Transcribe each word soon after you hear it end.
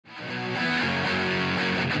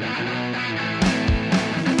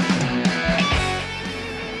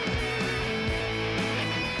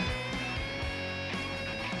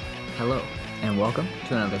Hello, and welcome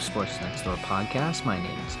to another Sports Next Door podcast. My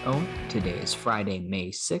name is Owen. Today is Friday, May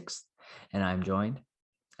 6th, and I'm joined,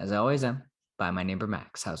 as I always am, by my neighbor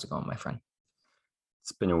Max. How's it going, my friend?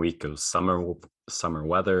 It's been a week of summer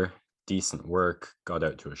weather, decent work. Got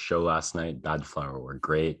out to a show last night. Bad Flower were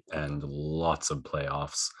great, and lots of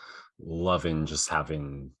playoffs. Loving just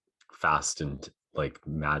having fast and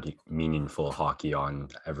meaningful hockey on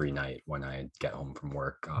every night when I get home from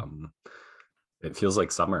work. It feels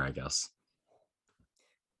like summer, I guess.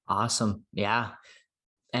 Awesome. Yeah.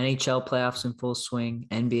 NHL playoffs in full swing,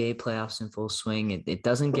 NBA playoffs in full swing. It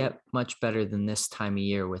doesn't get much better than this time of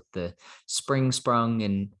year with the spring sprung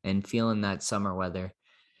and feeling that summer weather.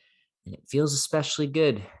 And it feels especially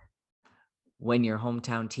good when your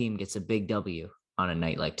hometown team gets a big W on a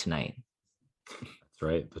night like tonight. That's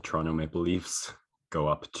right. The Toronto Maple Leafs go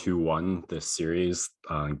up 2-1 this series.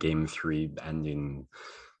 Game 3 ending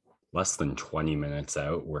less than 20 minutes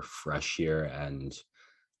out. We're fresh here, and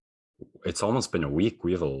it's almost been a week.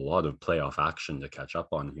 We have a lot of playoff action to catch up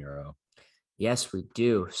on here. Yes, we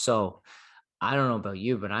do. So I don't know about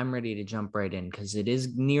you, but I'm ready to jump right in because it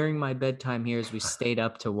is nearing my bedtime here as we stayed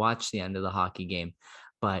up to watch the end of the hockey game.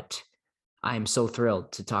 But I'm so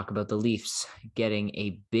thrilled to talk about the Leafs getting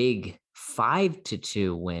a big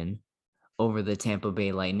 5-2 win over the Tampa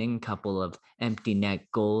Bay Lightning. Couple of empty net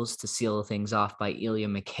goals to seal things off by Ilya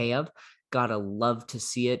Mikheyev. Gotta love to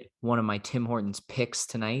see it. One of my Tim Hortons picks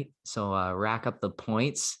tonight. So rack up the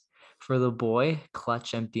points for the boy.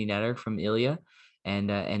 Clutch empty netter from Ilya. And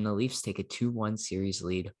the Leafs take a 2-1 series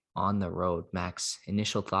lead on the road. Max,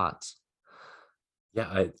 initial thoughts?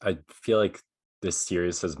 Yeah, I feel like this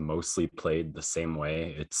series has mostly played the same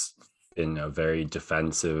way. It's been a very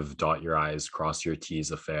defensive, dot your I's, cross your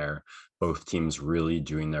T's affair. Both teams really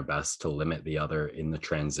doing their best to limit the other in the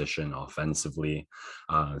transition offensively.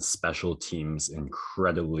 Special teams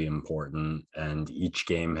incredibly important, and each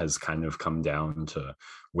game has kind of come down to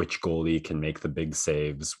which goalie can make the big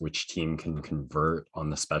saves, which team can convert on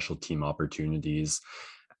the special team opportunities,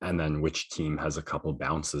 and then which team has a couple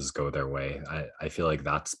bounces go their way. I feel like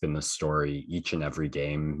that's been the story each and every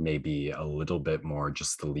game, maybe a little bit more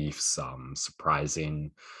just the Leafs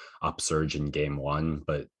surprising upsurge in game 1,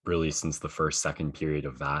 but really since the second period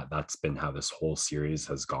of that's been how this whole series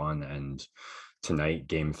has gone. And tonight,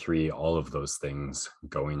 game 3, all of those things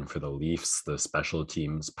going for the Leafs. The special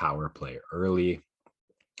teams power play early.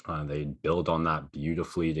 They build on that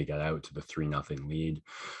beautifully to get out to the 3-0 lead.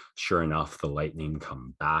 Sure enough, the Lightning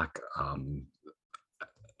come back.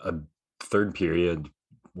 A third period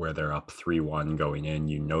where they're up 3-1 going in,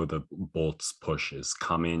 the Bolts push is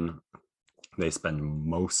coming. They spend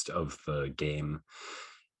most of the game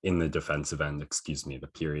in the defensive end, the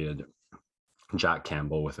period. Jack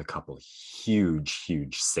Campbell with a couple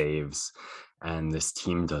huge saves. And this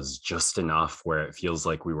team does just enough where it feels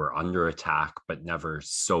like we were under attack, but never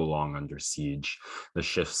so long under siege. The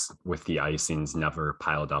shifts with the icings never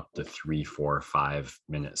piled up to 3, 4,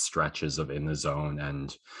 5-minute stretches of in the zone.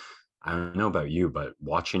 And I don't know about you, but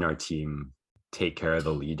watching our team take care of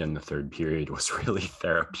the lead in the third period was really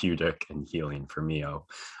therapeutic and healing for me.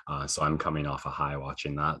 So I'm coming off a high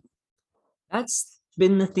watching that. That's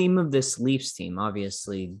been the theme of this Leafs team,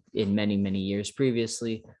 obviously, in many years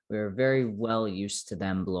previously. We were very well used to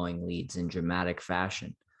them blowing leads in dramatic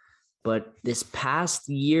fashion. But this past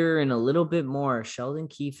year and a little bit more, Sheldon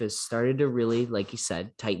Keefe has started to really, like you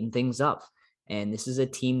said, tighten things up. And this is a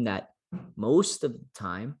team that most of the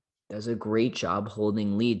time does a great job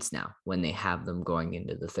holding leads now when they have them going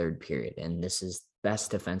into the third period. And this is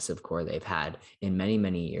best defensive core they've had in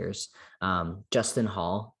many years. Justin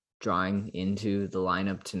Hall drawing into the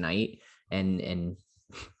lineup tonight and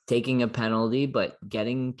taking a penalty, but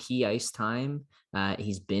getting key ice time.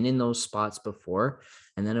 He's been in those spots before.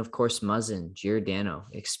 And then, of course, Muzzin, Giordano,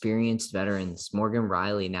 experienced veterans. Morgan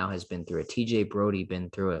Riley now has been through it. TJ Brody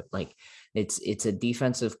been through it. Like it's a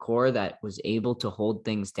defensive core that was able to hold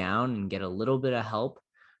things down and get a little bit of help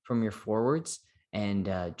from your forwards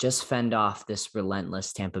and just fend off this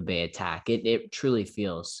relentless Tampa Bay attack. It truly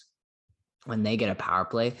feels when they get a power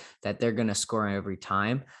play that they're going to score every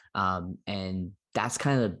time. And that's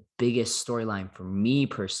kind of the biggest storyline for me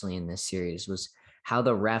personally in this series was how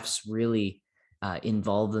the refs really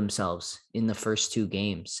involve themselves in the first 2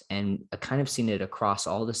 games. And I kind of seen it across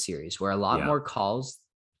all the series where a lot more calls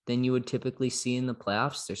than you would typically see in the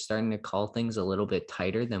playoffs. They're starting to call things a little bit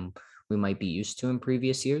tighter than we might be used to in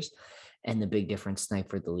previous years. And the big difference tonight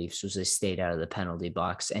for the Leafs was they stayed out of the penalty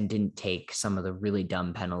box and didn't take some of the really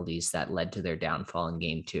dumb penalties that led to their downfall in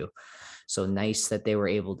game two. So nice that they were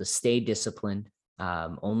able to stay disciplined.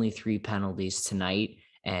 Only 3 penalties tonight.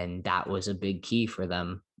 And that was a big key for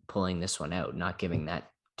them pulling this one out, not giving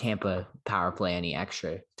that Tampa power play any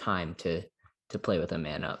extra time to play with a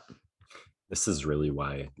man up. This is really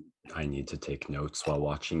why I need to take notes while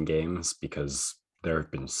watching games, because there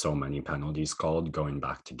have been so many penalties called going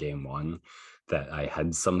back to game one that I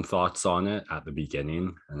had some thoughts on it at the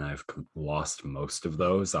beginning, and I've lost most of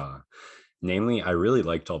those. Namely, I really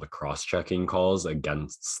liked all the cross-checking calls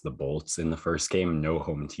against the Bolts in the first game. No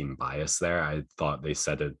home team bias there. I thought they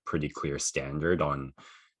set a pretty clear standard on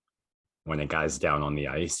when a guy's down on the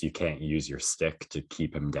ice, you can't use your stick to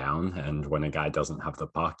keep him down. And when a guy doesn't have the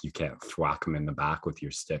puck, you can't thwack him in the back with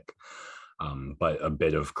your stick. But a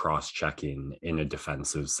bit of cross-checking in a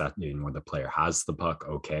defensive setting where the player has the puck,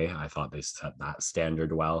 okay. I thought they set that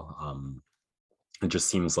standard well. It just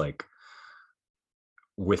seems like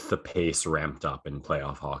with the pace ramped up in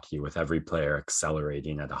playoff hockey, with every player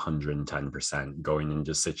accelerating at 110%, going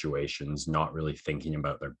into situations, not really thinking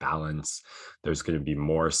about their balance, there's going to be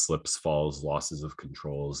more slips, falls, losses of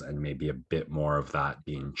controls, and maybe a bit more of that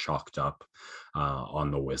being chalked up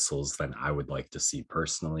on the whistles than I would like to see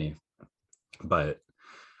personally. But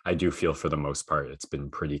I do feel for the most part, it's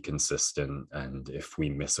been pretty consistent. And if we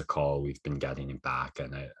miss a call, we've been getting it back.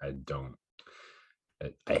 And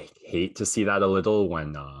I hate to see that a little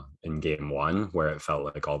when in game one, where it felt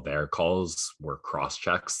like all their calls were cross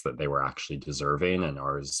checks that they were actually deserving and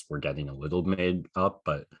ours were getting a little made up.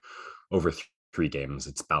 But over 3 games,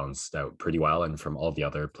 it's balanced out pretty well. And from all the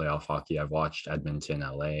other playoff hockey I've watched, Edmonton,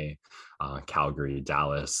 LA, Calgary,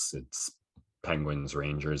 Dallas, it's Penguins,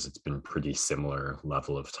 Rangers, it's been pretty similar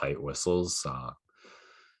level of tight whistles.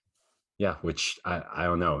 Yeah, which I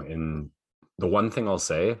don't know. And the one thing I'll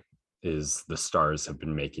say is the Stars have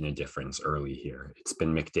been making a difference early here. It's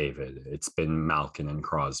been McDavid, it's been Malkin and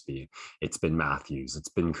Crosby, it's been Matthews, it's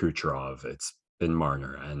been Kucherov, it's been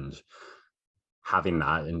Marner. And having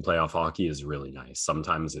that in playoff hockey is really nice.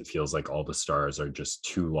 Sometimes it feels like all the Stars are just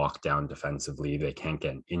too locked down defensively. They can't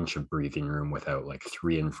get an inch of breathing room without like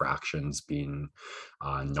 3 infractions being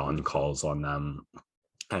non-calls on them.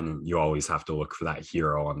 And you always have to look for that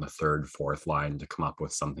hero on the 3rd, 4th line to come up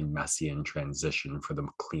with something messy in transition for the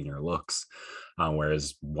cleaner looks.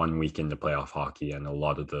 Whereas 1 week into playoff hockey, and a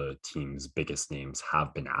lot of the team's biggest names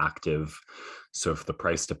have been active. So if the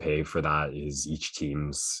price to pay for that is each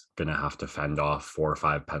team's going to have to fend off 4 or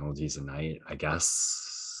 5 penalties a night, I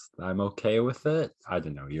guess I'm okay with it. I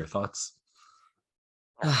don't know. Your thoughts?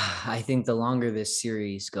 I think the longer this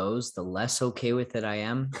series goes, the less okay with it I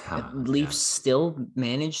am. Leafs Yeah. still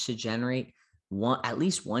manage to generate at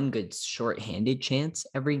least one good shorthanded chance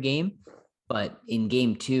every game. But in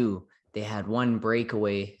game two, they had one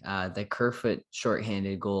breakaway, the Kerfoot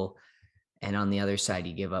shorthanded goal. And on the other side,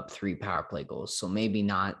 you give up 3 power play goals. So maybe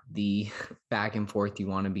not the back and forth you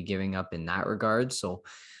want to be giving up in that regard. So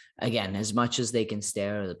again, as much as they can stay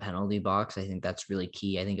out of the penalty box, I think that's really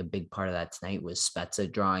key. I think a big part of that tonight was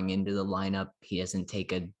Spezza drawing into the lineup. He doesn't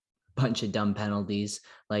take a bunch of dumb penalties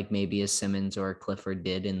like maybe a Simmons or a Clifford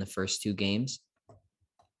did in the first 2 games.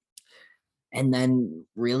 And then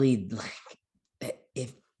really, like,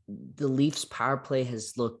 if the Leafs power play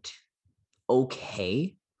has looked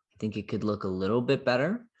okay, I think it could look a little bit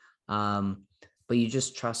better. But you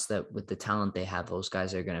just trust that with the talent they have, those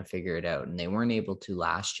guys are going to figure it out. And they weren't able to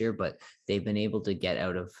last year, but they've been able to get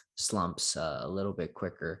out of slumps a little bit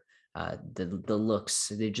quicker. The looks,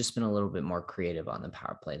 they've just been a little bit more creative on the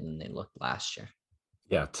power play than they looked last year.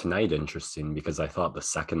 Yeah, tonight interesting because I thought the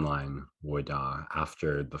second line would,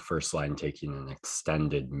 after the first line taking an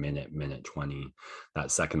extended minute 20,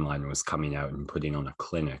 that second line was coming out and putting on a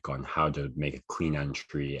clinic on how to make a clean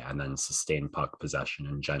entry and then sustain puck possession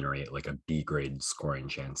and generate like a B grade scoring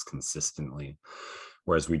chance consistently.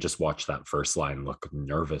 Whereas we just watched that first line look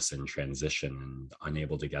nervous in transition and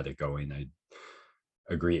unable to get it going. I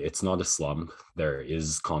agree. It's not a slump. There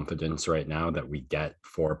is confidence right now that we get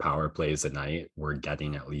 4 power plays a night. We're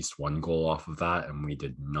getting at least 1 goal off of that. And we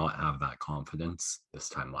did not have that confidence this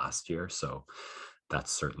time last year. So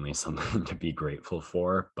that's certainly something to be grateful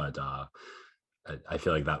for. But I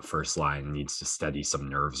feel like that first line needs to steady some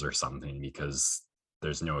nerves or something, because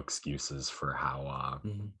there's no excuses for how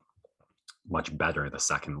much better the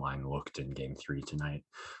second line looked in game 3 tonight.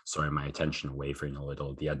 Sorry, my attention wavering a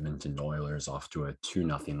little. The Edmonton Oilers off to a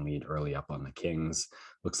 2-0 lead early up on the Kings.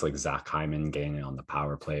 Looks like Zach Hyman gaining on the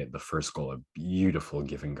power play. The first goal, a beautiful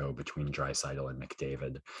give and go between Draisaitl and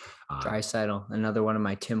McDavid. Draisaitl, another one of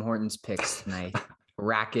my Tim Hortons picks tonight.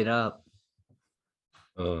 Rack it up.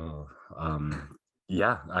 Oh,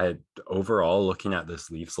 yeah. I overall looking at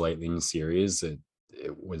this Leafs Lightning series, it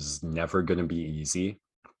was never going to be easy.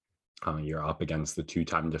 You're up against the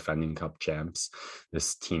two-time defending Cup champs.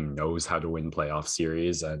 This team knows how to win playoff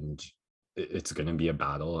series, and it's going to be a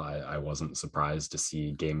battle. I wasn't surprised to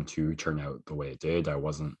see Game 2 turn out the way it did. I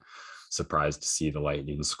wasn't surprised to see the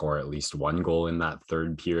Lightning score at least one goal in that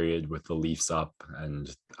third period with the Leafs up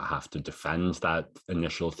and have to defend that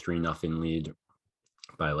initial 3-0 lead.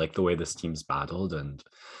 But I like the way this team's battled, and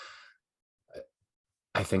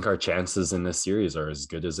I think our chances in this series are as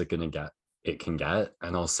good as it can get.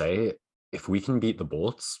 And I'll say, if we can beat the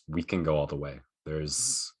Bolts, we can go all the way.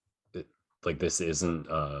 Like, this isn't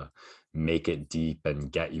a make it deep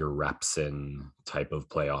and get your reps in type of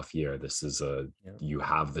playoff year. This is Yeah. you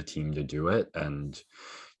have the team to do it, and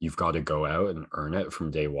you've got to go out and earn it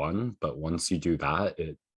from day one. But once you do that,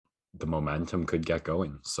 the momentum could get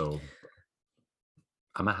going. So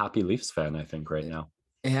I'm a happy Leafs fan, I think, right now.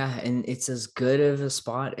 Yeah, and it's as good of a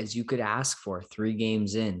spot as you could ask for 3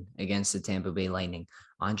 games in against the Tampa Bay Lightning.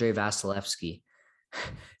 Andre Vasilevsky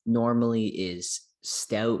normally is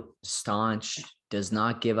stout, staunch, does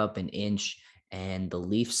not give up an inch, and the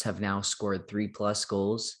Leafs have now scored 3+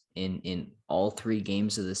 goals in all 3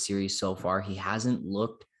 games of the series so far. He hasn't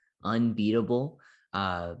looked unbeatable.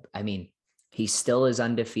 I mean, he still is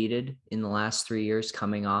undefeated in the last 3 years,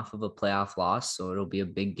 coming off of a playoff loss, so it'll be a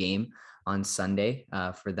big game on Sunday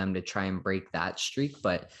for them to try and break that streak.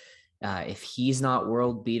 But if he's not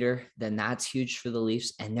world beater, then that's huge for the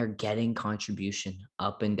Leafs, and they're getting contribution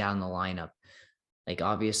up and down the lineup. Like,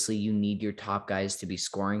 obviously, you need your top guys to be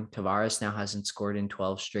scoring. Tavares now hasn't scored in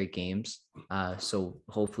 12 straight games. So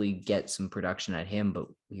hopefully get some production at him. But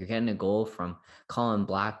you're getting a goal from Colin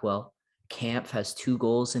Blackwell. Camp has 2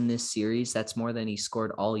 goals in this series. That's more than he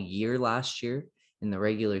scored all year last year in the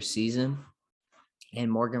regular season. And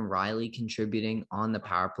Morgan Riley contributing on the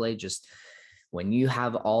power play. Just when you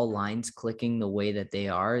have all lines clicking the way that they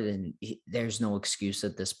are, then there's no excuse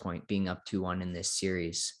at this point being up 2-1 in this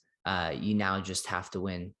series. You now just have to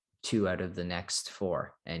win 2 out of the next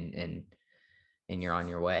 4, and you're on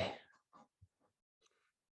your way.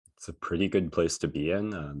 It's a pretty good place to be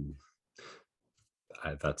in.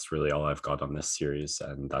 That's really all I've got on this series,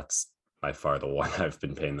 and that's by far the one I've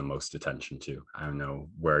been paying the most attention to. I don't know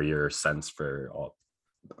where your sense for all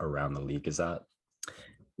around the league is at.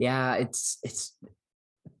 Yeah, it's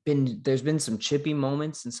there's been some chippy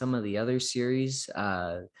moments in some of the other series.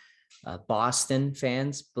 Boston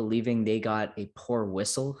fans believing they got a poor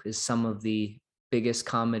whistle is some of the biggest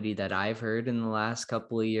comedy that I've heard in the last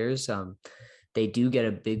couple of years. They do get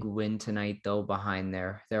a big win tonight, though, behind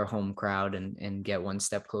their home crowd, and get one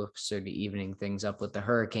step closer to evening things up with the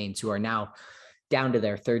Hurricanes, who are now down to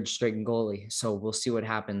their third string goalie. So we'll see what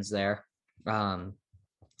happens there.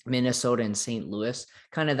 Minnesota and St. Louis,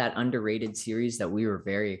 kind of that underrated series that we were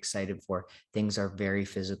very excited for. Things are very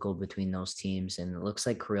physical between those teams, and it looks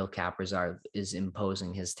like Kirill Kaprizov is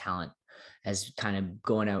imposing his talent as kind of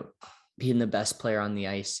going out, being the best player on the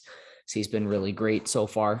ice. So he's been really great so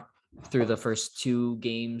far through the first 2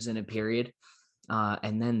 games in a period.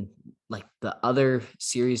 And then, like, the other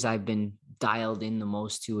series I've been dialed in the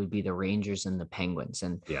most to would be the Rangers and the Penguins.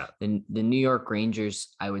 And Yeah, the New York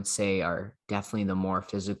Rangers, I would say, are definitely the more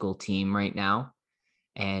physical team right now.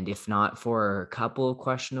 And if not for a couple of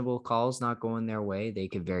questionable calls not going their way, they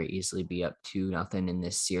could very easily be up 2-0 in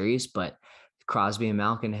this series. But Crosby and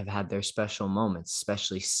Malkin have had their special moments,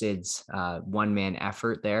 especially Sid's one-man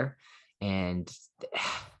effort there. And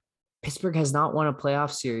Pittsburgh has not won a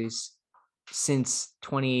playoff series since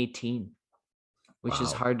 2018, which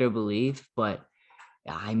is wow. hard to believe, but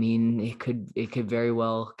I mean, it could very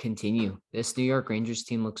well continue. This New York Rangers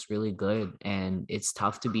team looks really good, and it's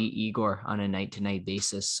tough to beat Igor on a night-to-night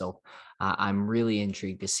basis. So I'm really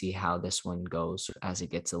intrigued to see how this one goes as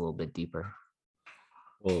it gets a little bit deeper.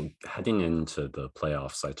 Well, heading into the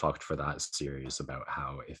playoffs, I talked for that series about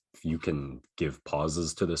how if you can give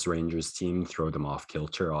pauses to this Rangers team, throw them off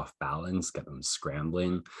kilter, off balance, get them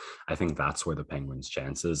scrambling, I think that's where the Penguins'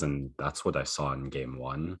 chances, and that's what I saw in Game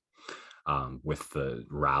 1. With the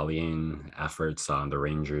rallying efforts on the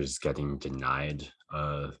Rangers getting denied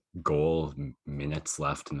a goal minutes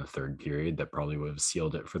left in the third period that probably would have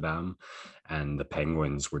sealed it for them. And the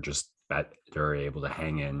Penguins were just better able to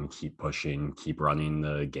hang in, keep pushing, keep running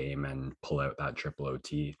the game, and pull out that triple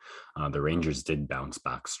OT. The Rangers did bounce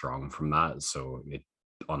back strong from that. So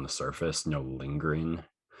on the surface, no lingering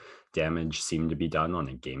damage seemed to be done on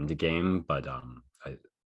a game to game, but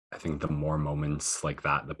I think the more moments like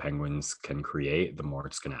that the Penguins can create, the more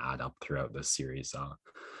it's going to add up throughout this series.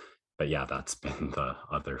 But yeah, that's been the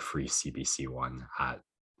other free CBC one at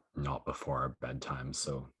not before our bedtime.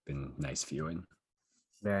 So been nice viewing.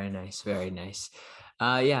 Very nice, very nice.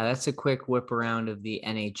 Yeah, that's a quick whip around of the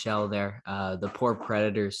NHL there. The poor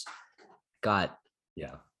Predators got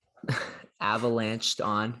Yeah. avalanched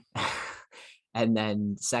on. And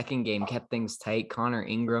then second game kept things tight. Connor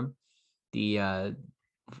Ingram, the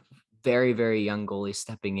very, very young goalie,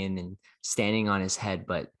 stepping in and standing on his head,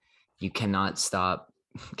 but you cannot stop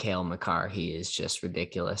Cale Makar. He is just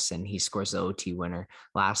ridiculous. And he scores the OT winner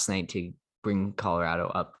last night to bring Colorado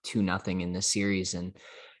up 2-0 in the series. And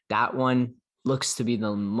that one looks to be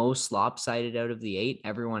the most lopsided out of the 8.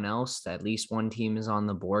 Everyone else, at least one team is on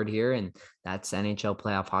the board here, and that's NHL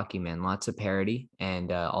playoff hockey, man. Lots of parity,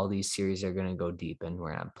 and all these series are going to go deep, and we're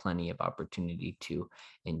going to have plenty of opportunity to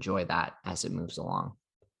enjoy that as it moves along.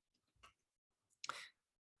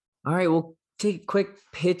 All right, we'll take a quick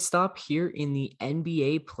pit stop here in the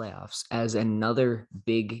NBA playoffs as another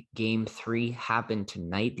big game 3 happened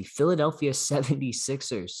tonight. The Philadelphia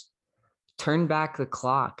 76ers turned back the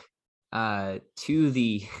clock to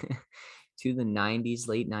the to the 90s,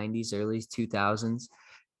 late 90s, early 2000s.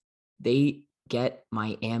 They get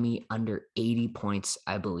Miami under 80 points,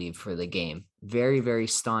 I believe, for the game. Very, very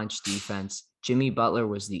staunch defense. Jimmy Butler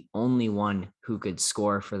was the only one who could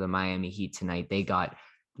score for the Miami Heat tonight. They got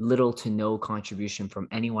little to no contribution from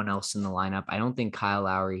anyone else in the lineup. I don't think Kyle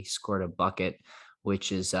Lowry scored a bucket,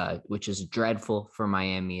 which is dreadful for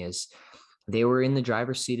Miami, as they were in the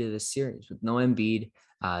driver's seat of this series with no Embiid.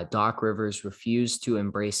 Doc Rivers refused to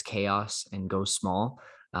embrace chaos and go small,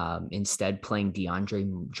 instead playing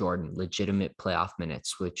DeAndre Jordan legitimate playoff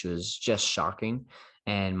minutes, which was just shocking.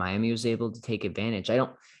 And Miami was able to take advantage. They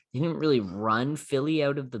didn't really run Philly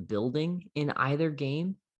out of the building in either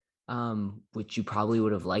game, which you probably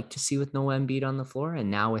would have liked to see with no Embiid on the floor.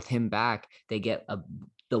 And now with him back, they get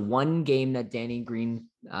the one game that Danny Green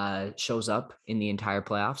shows up in the entire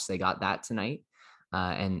playoffs. They got that tonight.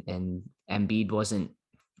 And Embiid wasn't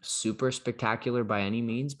super spectacular by any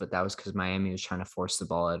means, but that was because Miami was trying to force the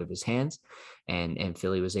ball out of his hands, and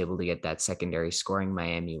Philly was able to get that secondary scoring.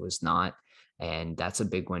 Miami was not. And that's a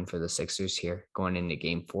big win for the Sixers here going into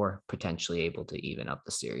game 4, potentially able to even up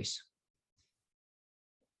the series.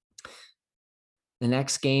 The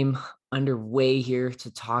next game underway here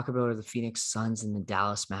to talk about are the Phoenix Suns and the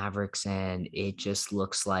Dallas Mavericks, and it just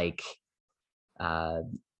looks like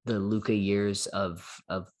the Luka years of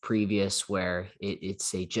previous, where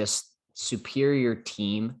it's a just superior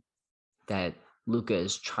team that Luka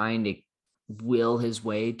is trying to will his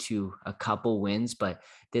way to a couple wins, but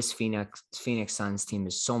this Phoenix Suns team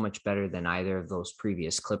is so much better than either of those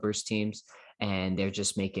previous Clippers teams, and they're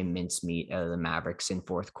just making mincemeat out of the Mavericks in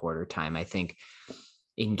fourth quarter time. I think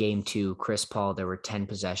in game 2, Chris Paul, there were 10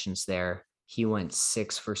 possessions there. He went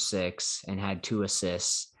 6 for 6 and had 2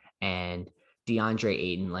 assists. And DeAndre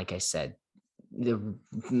Ayton, like I said,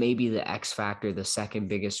 maybe the X factor, the second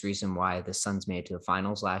biggest reason why the Suns made it to the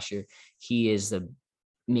finals last year. He is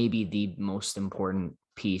maybe the most important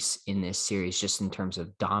piece in this series, just in terms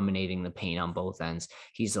of dominating the paint on both ends.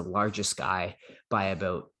 He's the largest guy by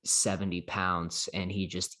about 70 pounds, and he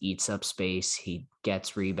just eats up space. He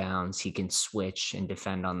gets rebounds. He can switch and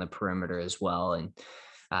defend on the perimeter as well. And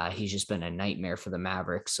he's just been a nightmare for the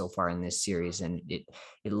Mavericks so far in this series. And it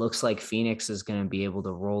looks like Phoenix is going to be able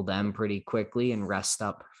to roll them pretty quickly and rest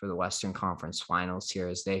up for the Western Conference Finals here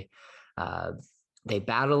as they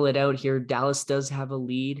battle it out here. Dallas does have a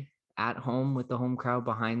lead at home with the home crowd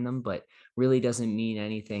behind them, but really doesn't mean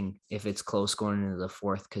anything if it's close going into the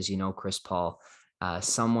fourth, because Chris Paul,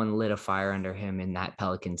 someone lit a fire under him in that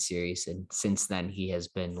Pelican series, and since then he has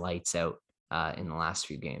been lights out in the last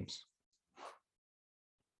few games.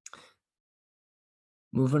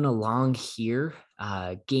 Moving along here,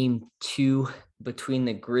 game 2 between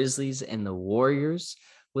the Grizzlies and the Warriors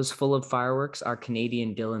was full of fireworks. Our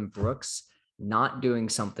Canadian Dylan Brooks not doing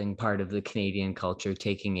something part of the Canadian culture,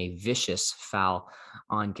 taking a vicious foul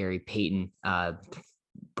on Gary Payton,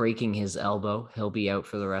 breaking his elbow. He'll be out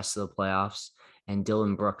for the rest of the playoffs. And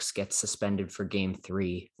Dylan Brooks gets suspended for game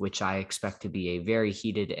 3, which I expect to be a very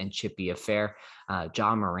heated and chippy affair.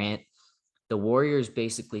 Ja Morant, the Warriors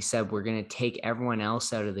basically said, we're going to take everyone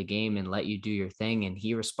else out of the game and let you do your thing. And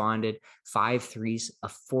he responded, 5 threes,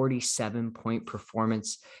 a 47-point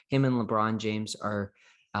performance. Him and LeBron James are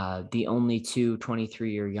the only two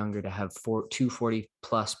 23 or younger to have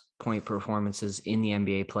 240-plus point performances in the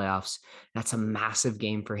NBA playoffs. That's a massive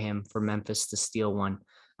game for him, for Memphis to steal one.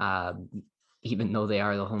 Even though they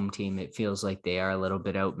are the home team, it feels like they are a little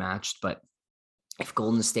bit outmatched. But if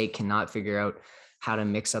Golden State cannot figure out how to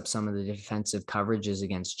mix up some of the defensive coverages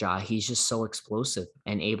against Ja. He's just so explosive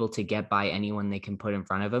and able to get by anyone they can put in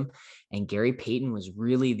front of him. And Gary Payton was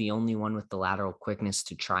really the only one with the lateral quickness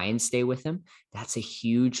to try and stay with him. That's a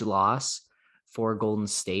huge loss for Golden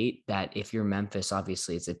State. That if you're Memphis,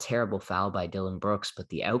 obviously it's a terrible foul by Dylan Brooks, but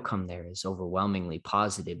the outcome there is overwhelmingly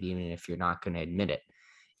positive, even if you're not going to admit it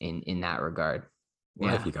in that regard.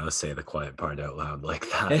 Why if Yeah. you gotta say the quiet part out loud like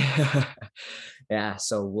that? Yeah,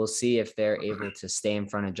 so we'll see if they're able to stay in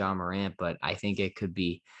front of John Morant, but I think it could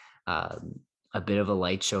be a bit of a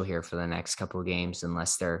light show here for the next couple of games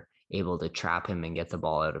unless they're able to trap him and get the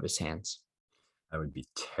ball out of his hands. I would be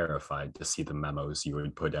terrified to see the memos you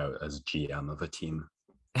would put out as GM of a team.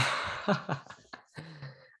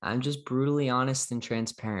 I'm just brutally honest and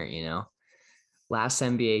transparent, you know. Last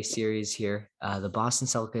NBA series here, the Boston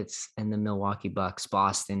Celtics and the Milwaukee Bucks,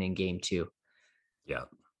 Boston in game 2. Yeah.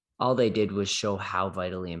 All they did was show how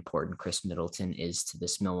vitally important Chris Middleton is to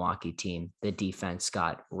this Milwaukee team. The defense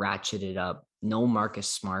got ratcheted up, no Marcus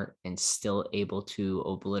Smart, and still able to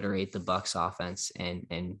obliterate the Bucks offense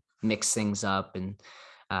and mix things up.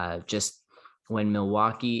 And just when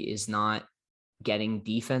Milwaukee is not getting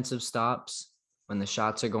defensive stops, when the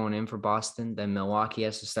shots are going in for Boston, then Milwaukee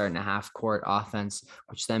has to start in a half court offense,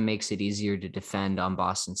 which then makes it easier to defend on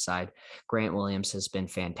Boston's side. Grant Williams has been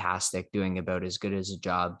fantastic, doing about as good as a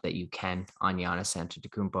job that you can on Giannis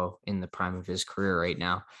Antetokounmpo in the prime of his career right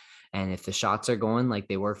now. And if the shots are going like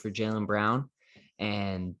they were for Jaylen Brown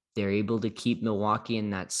and they're able to keep Milwaukee in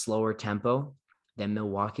that slower tempo, then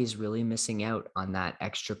Milwaukee's really missing out on that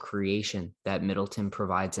extra creation that Middleton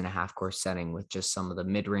provides in a half-court setting with just some of the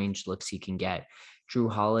mid-range looks he can get. Drew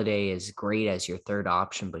Holiday is great as your third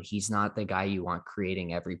option, but he's not the guy you want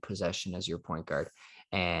creating every possession as your point guard.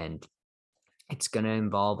 And it's going to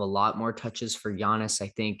involve a lot more touches for Giannis, I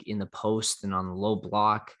think, in the post and on the low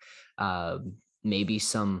block, maybe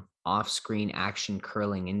some off-screen action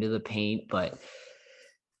curling into the paint, but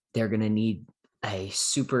they're going to need a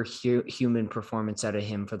superhuman performance out of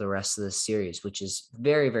him for the rest of the series, which is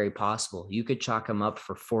very, very possible. You could chalk him up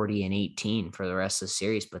for 40 and 18 for the rest of the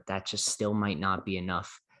series, but that just still might not be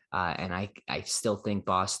enough. And I still think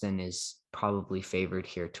Boston is probably favored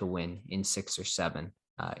here to win in 6 or 7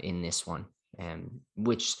 in this one, and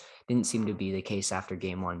which didn't seem to be the case after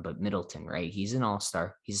game 1. But Middleton, right? He's an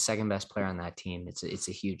all-star. He's the second best player on that team. It's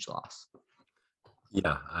a huge loss.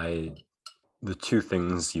 Yeah, the two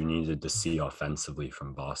things you needed to see offensively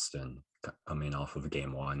from Boston coming off of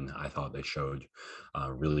game 1, I thought they showed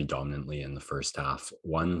really dominantly in the first half.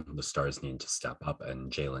 One, the stars needed to step up,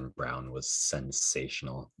 and Jaylen Brown was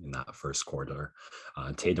sensational in that first quarter.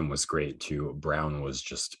 Tatum was great too. Brown was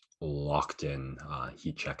just locked in,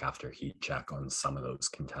 heat check after heat check on some of those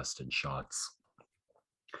contested shots.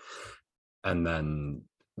 And then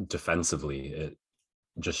defensively, it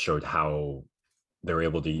just showed how they were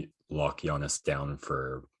able to lock Giannis down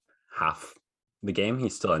for half the game. He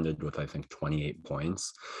still ended with, I think, 28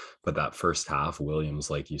 points. But that first half, Williams,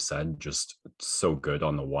 like you said, just so good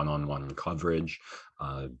on the one-on-one coverage,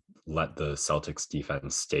 let the Celtics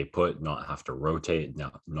defense stay put, not have to rotate,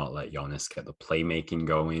 not let Giannis get the playmaking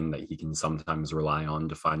going that he can sometimes rely on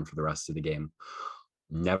to find for the rest of the game.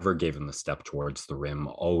 Never gave him the step towards the rim,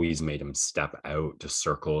 always made him step out to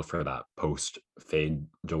circle for that post fade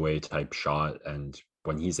away type shot. And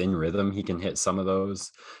when he's in rhythm, he can hit some of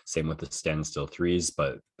those. Same with the standstill threes,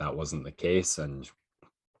 but that wasn't the case. And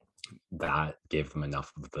that gave them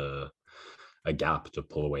enough of a gap to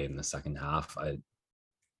pull away in the second half.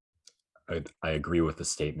 I agree with the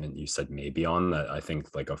statement you said maybe on that. I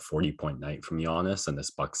think like a 40-point night from Giannis and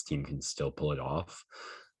this Bucks team can still pull it off.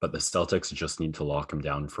 But the Celtics just need to lock him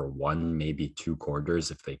down for 1, maybe 2 quarters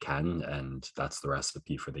if they can, and that's the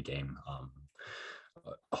recipe for the game.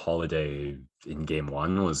 Holiday in game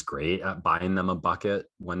 1 was great at buying them a bucket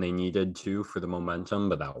when they needed to for the momentum,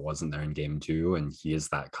 but that wasn't there in game 2, and he is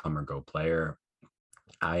that come or go player.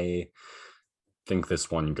 I think this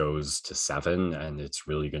one goes to 7, and it's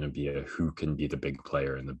really going to be a who can be the big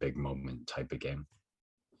player in the big moment type of game.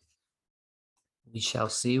 We shall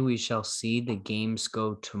see. We shall see. The games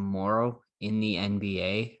go tomorrow in the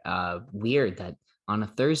NBA. Weird that on a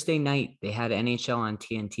Thursday night they had NHL on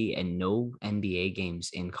TNT and no NBA games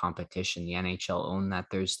in competition. The NHL owned that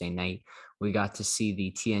Thursday night. We got to see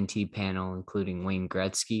the TNT panel, including Wayne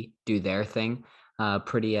Gretzky, do their thing.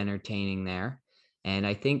 Pretty entertaining there. And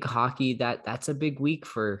I think hockey, that's a big week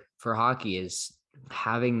for hockey, is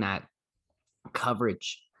having that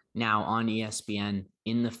coverage now on ESPN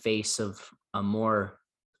in the face of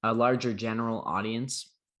a larger general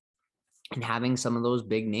audience, and having some of those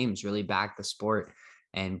big names really back the sport.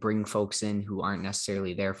 and bring folks in who aren't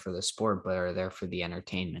necessarily there for the sport, but are there for the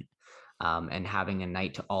entertainment. And having a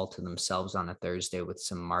night to all to themselves on a Thursday with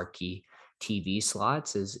some marquee TV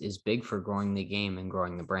slots is big for growing the game and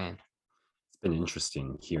growing the brand. It's been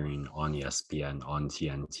interesting hearing on ESPN, on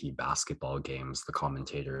TNT basketball games, the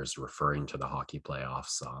commentators referring to the hockey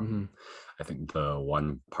playoffs. Mm-hmm. I think the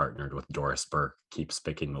one partnered with Doris Burke keeps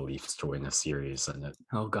picking the Leafs to win a series, and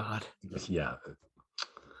Oh God. yeah.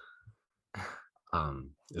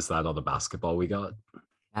 Is that all the basketball we got?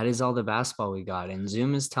 That is all the basketball we got. And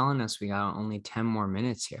Zoom is telling us we got only 10 more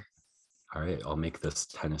minutes here. All right, I'll make this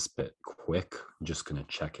tennis bit quick. I'm just going to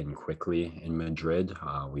check in quickly in Madrid.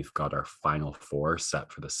 We've got our final four set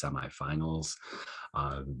for the semifinals.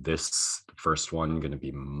 This first one going to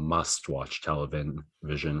be must-watch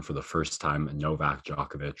television for the first time. Novak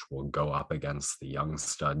Djokovic will go up against the young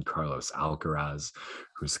stud Carlos Alcaraz,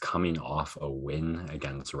 who's coming off a win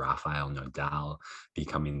against Rafael Nadal,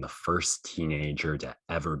 becoming the first teenager to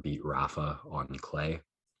ever beat Rafa on clay.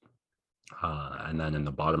 And then in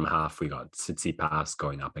the bottom half, we got Tsitsipas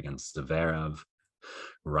going up against Zverev,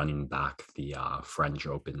 running back the French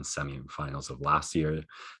Open semifinals of last year.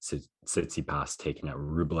 Tsitsipas taking out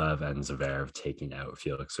Rublev and Zverev taking out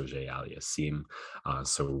Felix Auger-Aliassime.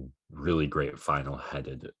 So really great final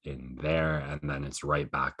headed in there. And then it's right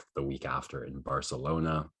back the week after in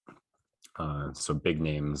Barcelona. So big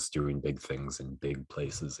names doing big things in big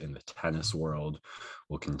places in the tennis world.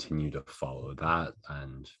 We'll continue to follow that,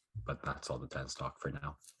 but that's all the tennis talk for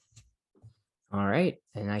now. All right,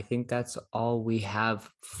 and I think that's all we have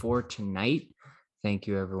for tonight. Thank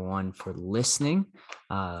you everyone for listening.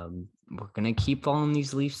 We're gonna keep following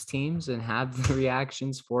these Leafs teams and have the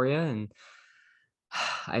reactions for you. And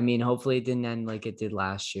I mean, hopefully it didn't end like it did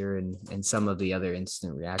last year and some of the other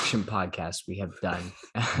instant reaction podcasts we have done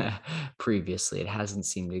previously. It hasn't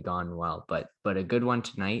seemed to have gone well, but a good one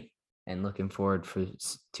tonight, and looking forward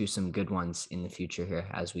to some good ones in the future here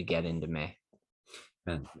as we get into May.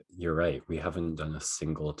 And you're right. We haven't done a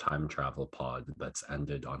single time travel pod that's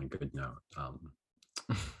ended on a good note.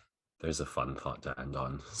 There's a fun thought to end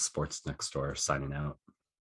on. Sports Next Door signing out.